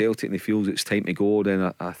success to Celtic and he feels it's time to go,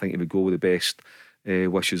 then I think he would go with the best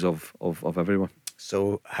wishes of everyone.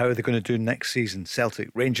 So how are they going to do next season?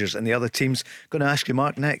 Celtic, Rangers and the other teams. Going to ask you,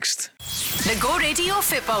 Mark, next. The Go Radio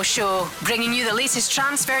Football Show, bringing you the latest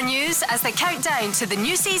transfer news as the countdown to the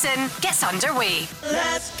new season gets underway.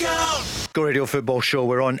 Let's go! Go Radio Football Show,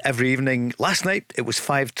 we're on every evening. Last night it was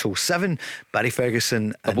 5 till 7. Barry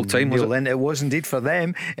Ferguson and double time, Neil was it? Lynn. It was indeed for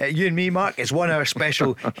them. You and me, Mark, it's 1 hour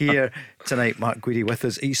special here tonight. Mark Guidi with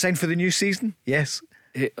us. Are you signed for the new season? Yes.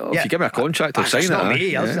 If you give me a contract, I'll sign it. Not me.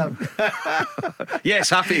 Yes,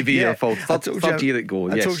 happy to be here, Paul. Third year it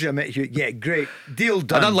goes. I told you I met you. Yeah, great. Deal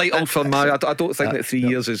done. And unlike Old Firm, I don't think that 3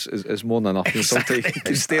 years is more than enough. Exactly. You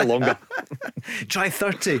can stay longer. Try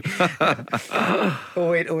 30.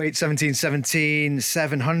 08 17 17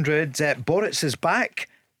 700. Boruc is back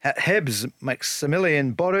at Hibs.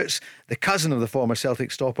 Maximilian Boruc, the cousin of the former Celtic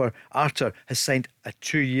stopper Arthur, has signed a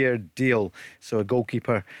 2-year deal. So a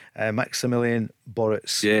goalkeeper, Maximilian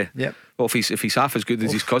Boruc. Yeah. Yep. Well, if he's half as good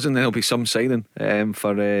as his cousin, then there'll be some signing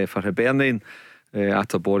for Hibernian.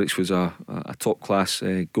 Arthur Boruc was a top class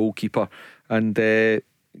goalkeeper, and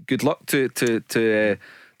good luck to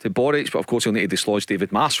Boruc. But of course, he'll need to dislodge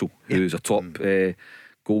David Marshall, who's a top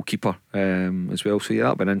goalkeeper as well. So yeah,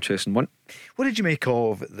 that'll be an interesting one. What did you make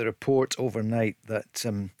of the report overnight that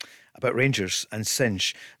about Rangers and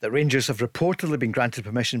Sinch, that Rangers have reportedly been granted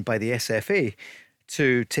permission by the SFA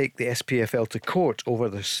to take the SPFL to court over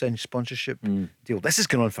the Sinch sponsorship deal? This has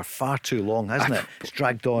gone on for far too long, hasn't it? It's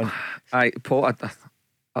dragged on. Paul,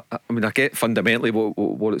 I mean, I get fundamentally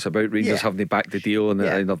what it's about. Rangers having to back the deal, and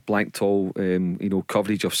they've blanked all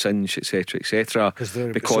coverage of Sinch, etc., etc.,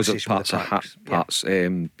 because of parts.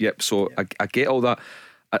 So I get all that.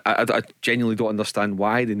 I genuinely don't understand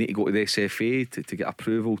why they need to go to the SFA to get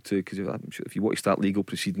approval because I'm sure if you want to start legal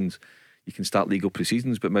proceedings, you can start legal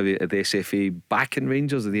proceedings, but maybe the SFA backing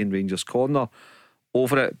Rangers, are they in Rangers' corner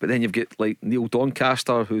over it? But then you've got like Neil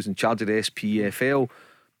Doncaster, who's in charge of the SPFL,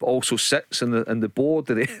 but also sits in the board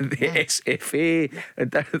of the SFA and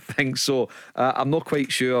different things. So I'm not quite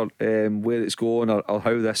sure where it's going or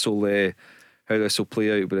how this will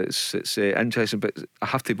play out. But it's interesting. But I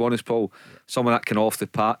have to be honest, Paul, some of that kind of off the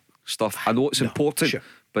pat stuff, I know it's important,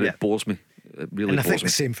 but it bores me. It really. And I think the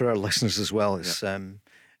same for our listeners as well. It's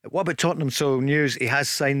what about Tottenham? So news: he has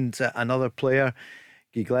signed another player,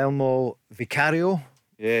 Guillermo Vicario.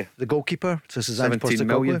 Yeah, the goalkeeper. So this is 17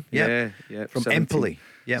 million. From Empoli.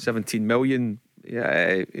 17 million.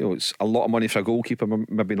 Yeah, it's a lot of money for a goalkeeper.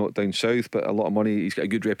 Maybe not down south, but a lot of money. He's got a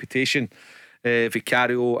good reputation.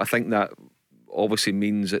 Vicario, I think that obviously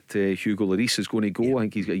means that Hugo Lloris is going to go. I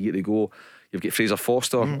think he's got a year to go. You've got Fraser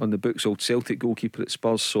Foster on the books, old Celtic goalkeeper at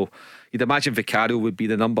Spurs. So you'd imagine Vicario would be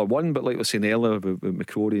the number one. But like we were saying earlier with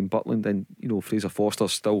McCrory and Butland, then Fraser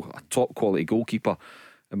Foster's still a top quality goalkeeper.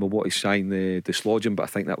 And we'll want to sign the dislodge him, but I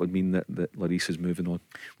think that would mean that Lloris is moving on.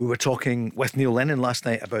 We were talking with Neil Lennon last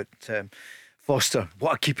night about Foster,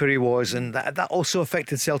 what a keeper he was, and that also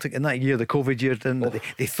affected Celtic in that year, the COVID year, didn't it?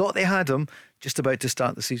 They thought they had him just about to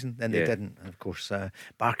start the season, then they didn't. And of course,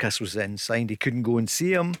 Barkas was then signed. He couldn't go and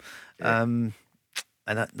see him, and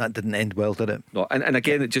that didn't end well, did it? No, and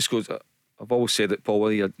again, it just goes. I've always said that, Paul,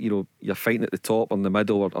 whether you're fighting at the top or in the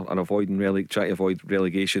middle or avoiding trying to avoid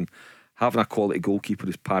relegation, having a quality goalkeeper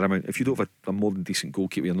is paramount. If you don't have a more than decent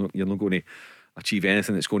goalkeeper, you're not going to achieve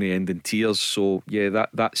anything that's going to end in tears. So yeah,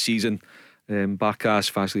 that season, Vasily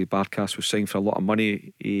Barkas was signed for a lot of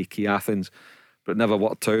money, AEK Athens, but it never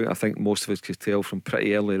worked out. I think most of us could tell from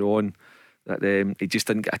pretty early on that he just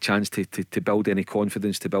didn't get a chance to build any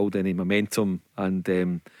confidence, to build any momentum,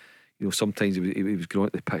 and sometimes he was going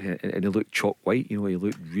at the pitch and he looked chalk white. He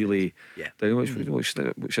looked really down,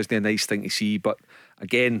 which isn't a nice thing to see. But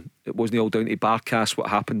again, it wasn't all down to Barkas what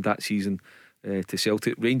happened that season to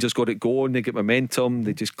Celtic. Rangers got it going, they got momentum,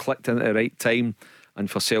 they just clicked in at the right time. And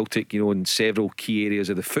for Celtic, in several key areas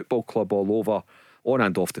of the football club all over, on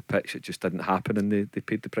and off the pitch, it just didn't happen, and they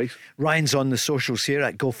paid the price. Ryan's on the socials here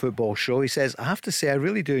at Go Football Show. He says, I have to say I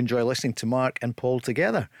really do enjoy listening to Mark and Paul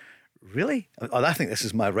together. Really? I think this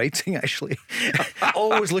is my writing, actually.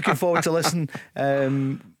 Always looking forward to listen.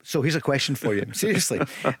 So here's a question for you. Seriously.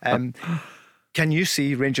 Can you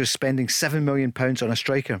see Rangers spending £7 million on a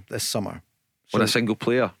striker this summer? On a single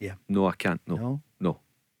player? Yeah. No, I can't. No.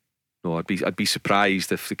 I'd be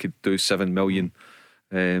surprised if they could do 7 million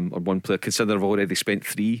on one player. Consider they've already spent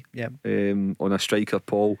 3 on a striker,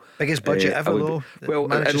 Paul. Biggest budget ever, though.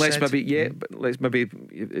 Well, and let's maybe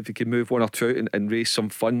if you can move 1 or 2 out and raise some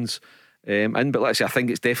funds. But let's say I think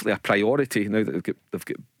it's definitely a priority now that they've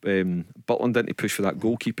got Butland in to push for that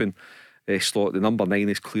goalkeeping slot. The number 9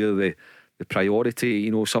 is clearly the priority.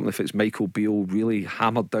 Something if it's Michael Beale really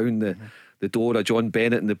hammered down the door of John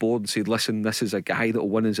Bennett and the board and said, listen, this is a guy that will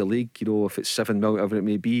win as a league, if it's 7 million, whatever it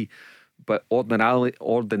may be. But ordinarily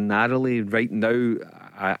right now,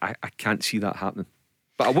 I can't see that happening.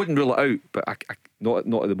 But I wouldn't rule it out, but I not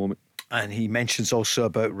at the moment. And he mentions also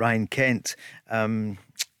about Ryan Kent.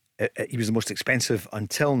 He was the most expensive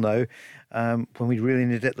until now. When we really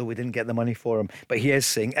needed it, though, we didn't get the money for him. But he is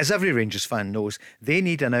saying, as every Rangers fan knows, they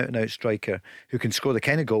need an out-and-out striker who can score the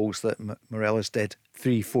kind of goals that Morelos did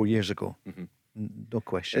 3-4 years ago. No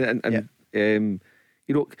question. And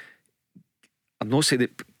I'm not saying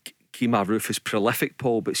that Kemar Roof is prolific,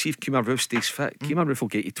 Paul, but see if Kemar Roof stays fit, Kemar Roof will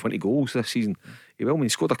get you 20 goals this season. He will. He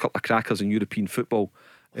scored a couple of crackers in European football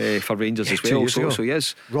for Rangers as well. So he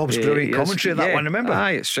is. Rob's brilliant commentary on that one, remember?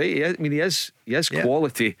 Aye, it's right. He is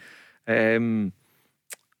quality. But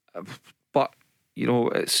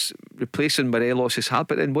it's replacing Morelos is hard.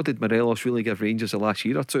 But then what did Morelos really give Rangers the last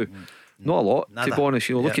year or two? Not a lot, to be honest.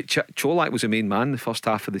 Look at Cholak was the main man the first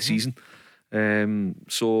half of the season. And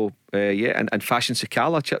Fashion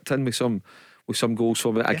Sakala chipped in with some goals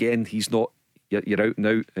from it. Again, he's not you're out and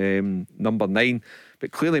out number 9.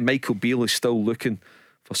 But clearly Michael Beale is still looking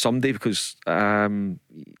for somebody because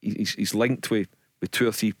he's linked with 2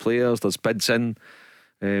 or 3 players. There's bids in,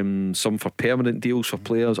 some for permanent deals for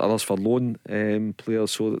players, others for loan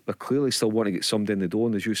players. So they're clearly still wanting to get somebody in the door.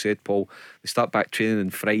 And as you said, Paul, they start back training on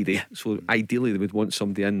Friday. So ideally they would want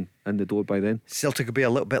somebody in the door by then. Celtic will be a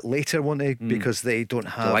little bit later, won't they? Because they don't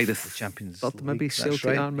have the Champions League. Maybe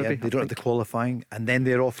Celtic are, maybe. They don't have the qualifying. And then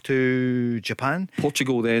they're off to Japan.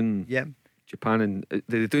 Portugal then. Yeah. Japan, and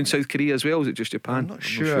they're doing South Korea as well. Is it just Japan? I'm not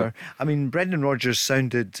sure. I mean, Brendan Rodgers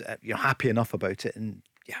sounded happy enough about it, and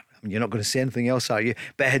you're not going to say anything else, are you?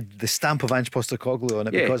 But it had the stamp of Ange Postecoglou on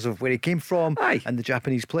it because of where he came from and the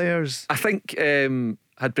Japanese players. I think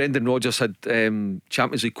had Brendan Rodgers had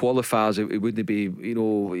Champions League qualifiers, it wouldn't be,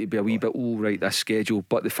 it'd be a wee bit this schedule.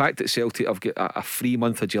 But the fact that Celtic have got a free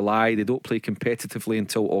month of July, they don't play competitively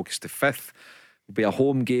until August the 5th. Be a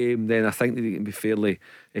home game, then I think that you can be fairly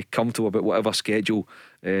comfortable about whatever schedule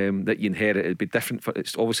that you inherit. It'd be different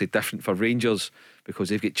it's obviously different for Rangers because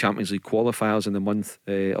they've got Champions League qualifiers in the month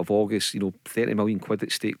of August. 30 million quid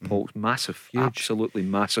at stake, Paul. Massive. Huge. Absolutely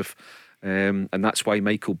massive. And that's why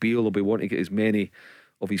Michael Beale will be wanting to get as many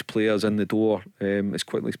of his players in the door as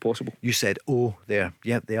quickly as possible. You said there.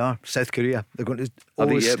 Yeah, they are. South Korea. They're going to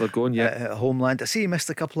they're going homeland. I see he missed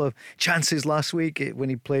a couple of chances last week when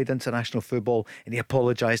he played international football, and he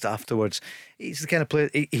apologised afterwards. He's the kind of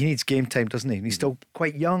player he needs game time, doesn't he? And he's still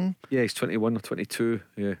quite young. Yeah, he's 21 or 22.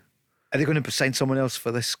 Yeah. Are they going to sign someone else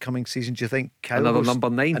for this coming season, do you think? Another number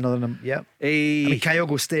 9? Another number, yeah. I mean,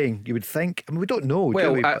 Kyogo's staying, you would think. I mean, we don't know.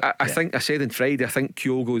 Well, I think I said on Friday, I think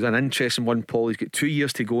Kyogo's an interesting one, Paul. He's got 2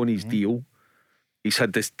 years to go on his deal. He's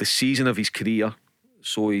had the season of his career.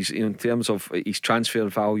 So he's, in terms of his transfer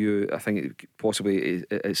value, I think possibly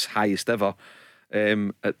its highest ever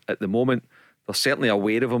at the moment. They're certainly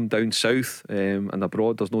aware of him down south and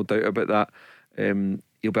abroad. There's no doubt about that.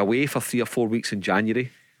 He'll be away for 3 or 4 weeks in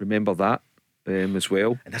January. Remember that as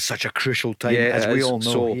well. And that's such a crucial time, as we all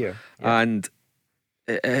know here. Yeah. And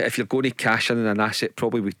if you're going to cash in an asset,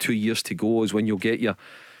 probably with 2 years to go is when you'll get your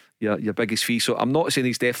biggest fee. So I'm not saying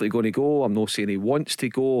he's definitely going to go. I'm not saying he wants to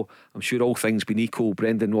go. I'm sure all things being equal,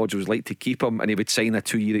 Brendan Rodgers would like to keep him, and he would sign a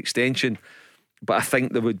 2-year extension. But I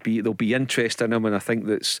think there'll be interest in him, and I think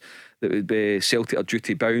that would be Celtic are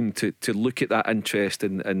duty bound to look at that interest,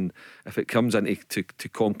 and if it comes into to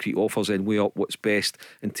concrete offers, then weigh up what's best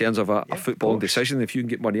in terms of a footballing decision. If you can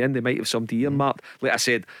get money in, they might have somebody earmarked. Like I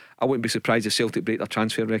said, I wouldn't be surprised if Celtic break their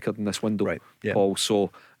transfer record in this window, right? Yeah. Paul. So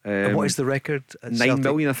and what is the record at 9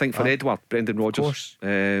 million, I think, for Edward Brendan Rodgers.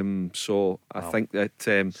 Of I think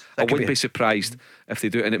that I wouldn't be surprised if they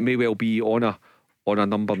do it, and it may well be on a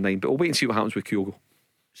number 9, but we'll wait and see what happens with Kyogo.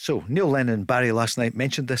 So Neil Lennon and Barry last night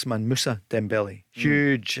mentioned this man Moussa Dembele,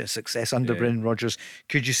 huge success under Brendan Rodgers.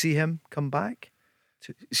 Could you see him come back?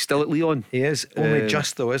 He's still at Lyon. He is only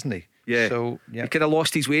just though, isn't he? Yeah. So he kind of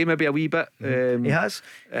lost his way maybe a wee bit. He has,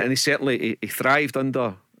 and he certainly he thrived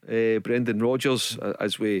under Brendan Rodgers,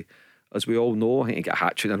 as we all know. I think he got a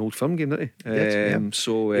hat trick in an Old Firm game, didn't he?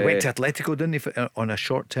 So he went to Atletico, didn't he, on a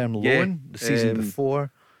short-term loan the season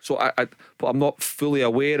before. So but I'm not fully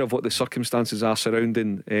aware of what the circumstances are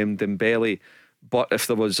surrounding Dembele. But if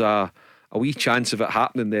there was a wee chance of it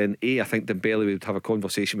happening, then I think Dembele would have a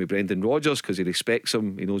conversation with Brendan Rodgers, because he respects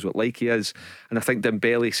him, he knows what like he is, and I think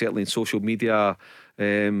Dembele, certainly in social media,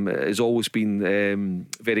 has always been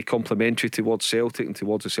very complimentary towards Celtic and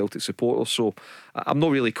towards the Celtic supporters. So I'm not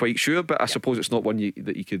really quite sure, but I suppose it's not one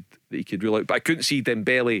that you could rule out. But I couldn't see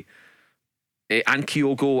Dembele and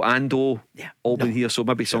Kyogo and all been here, so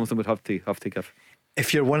maybe something would have to give.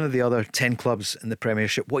 If you're one of the other 10 clubs in the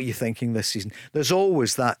Premiership, what are you thinking this season? There's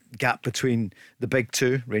always that gap between the big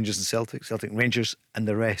two, Rangers and Celtic and Rangers, and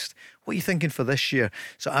the rest. What are you thinking for this year?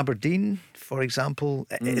 So Aberdeen, for example,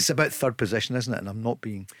 it's about third position, isn't it? And I'm not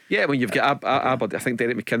being... Yeah, when you've got Aberdeen, I think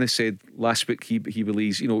Derek McInnes said last week he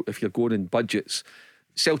believes, if you're going in budgets,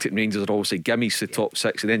 Celtic and Rangers are obviously gimmies to the top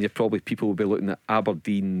 6, and then people will be looking at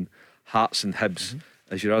Aberdeen, Hearts and Hibs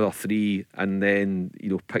as your other 3, and then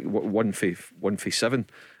pick one for 7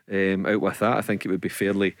 out with that. I think it would be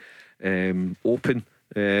fairly open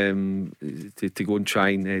to go and try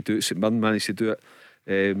and do it. St Mirren managed to do it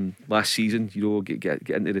last season, get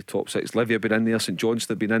into the top 6. Livy have been in there, St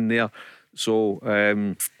Johnstone have been in there, so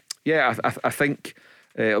I think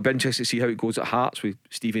it'll be interesting to see how it goes at Hearts with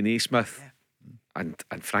Stephen A. Smith and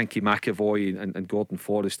Frankie McAvoy and Gordon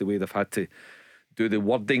Forrest, the way they've had to do the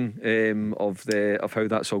wording of how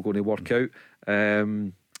that's all going to work out.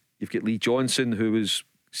 You've got Lee Johnson, who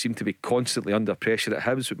seemed to be constantly under pressure at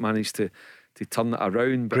Hibs, but managed to turn it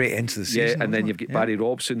around. Great into the season. And then you've got Barry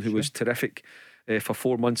Robson, who was terrific for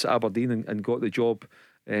 4 months at Aberdeen and got the job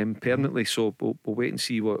permanently. So we'll wait and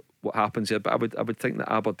see what happens there. But I would think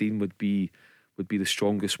that Aberdeen would be the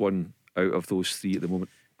strongest one out of those 3 at the moment.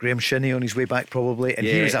 Graham Shinney on his way back probably, and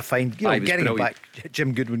he was a fine, getting him back.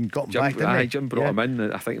 Jim Goodwin got him back, didn't he? Jim brought him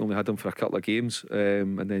in. I think only had him for a couple of games,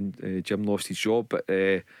 and then Jim lost his job. But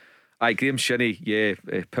Graham Shinney,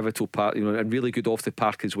 pivotal part, and really good off the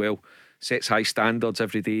park as well. Sets high standards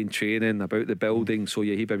every day in training, about the building. So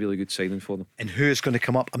he'd be a really good signing for them. And who is going to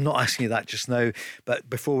come up? I'm not asking you that just now, but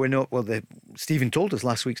before we know it, Stephen told us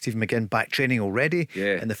last week, Stephen McGinn back training already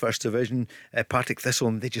in the first division. Partick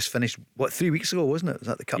Thistle, they just finished 3 weeks ago, wasn't it? Was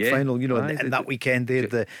that the cup final? And that weekend they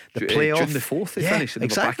had the playoff. June the 4th they finished, and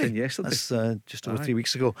exactly. They were back in yesterday. That's just over 3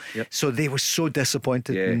 weeks ago. So they were so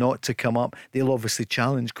disappointed not to come up. They'll obviously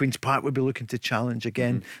challenge. Queen's Park will be looking to challenge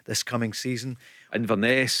again this coming season.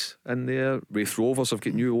 Inverness in there. Wraith Rovers have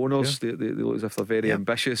got new owners. They look as if they're very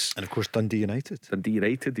ambitious. And of course Dundee United,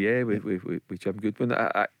 with Jim Goodwin.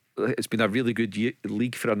 It's been a really good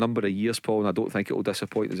league for a number of years, Paul, and I don't think it will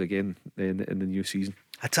disappoint us again in the new season.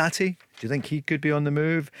 Hatati, do you think he could be on the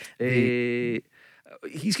move?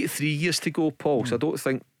 He's got 3 years to go, Paul, so I don't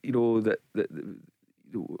think that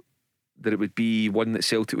it would be one that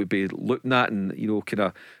Celtic would be looking at and kind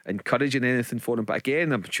of encouraging anything for him. But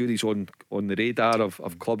again, I'm sure he's on the radar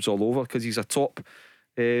of clubs all over, because he's a top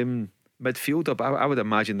midfielder. But I would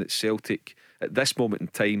imagine that Celtic at this moment in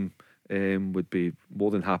time would be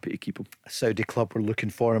more than happy to keep him. A Saudi club were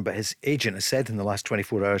looking for him, but his agent has said in the last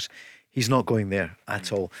 24 hours he's not going there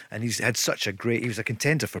at all. And he's had he was a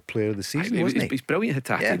contender for player of the season, wasn't he? He's brilliant,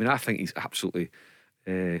 Hatati. I mean, I think he's absolutely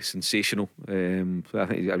sensational. So I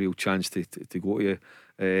think he's got a real chance to go to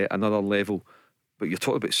another level. But you're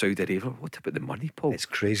talking about Saudi Arabia. What about the money, Paul? It's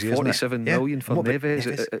crazy, 47 million for Neves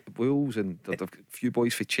Neves at Wolves, and a few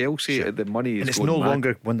boys for Chelsea. The money is, and it's no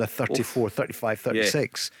longer when they're 34, 35,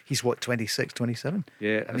 36. He's 26, 27.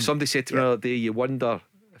 Somebody said to me the other day, you wonder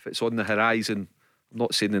if it's on the horizon. I'm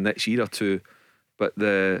not saying the next year or two, but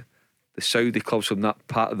the Saudi clubs from that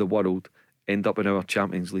part of the world end up in our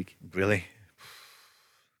Champions League. Really?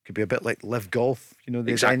 Could be a bit like Live Golf,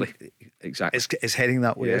 Exactly. It's heading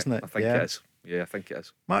that way, isn't it? I think it is. Yeah, I think it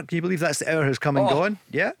is. Mark, can you believe that's the hour has come and gone?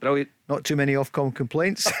 Yeah? Brilliant. Not too many Ofcom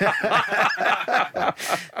complaints.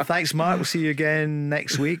 Thanks, Mark. We'll see you again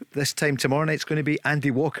next week. This time tomorrow night, it's going to be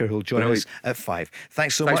Andy Walker who'll join us at 5.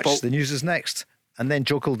 Thanks so much. Paul. The news is next. And then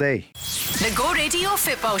Jokel Day. The Go Radio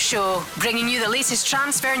Football Show, bringing you the latest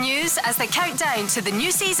transfer news as the countdown to the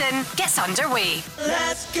new season gets underway.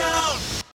 Let's go!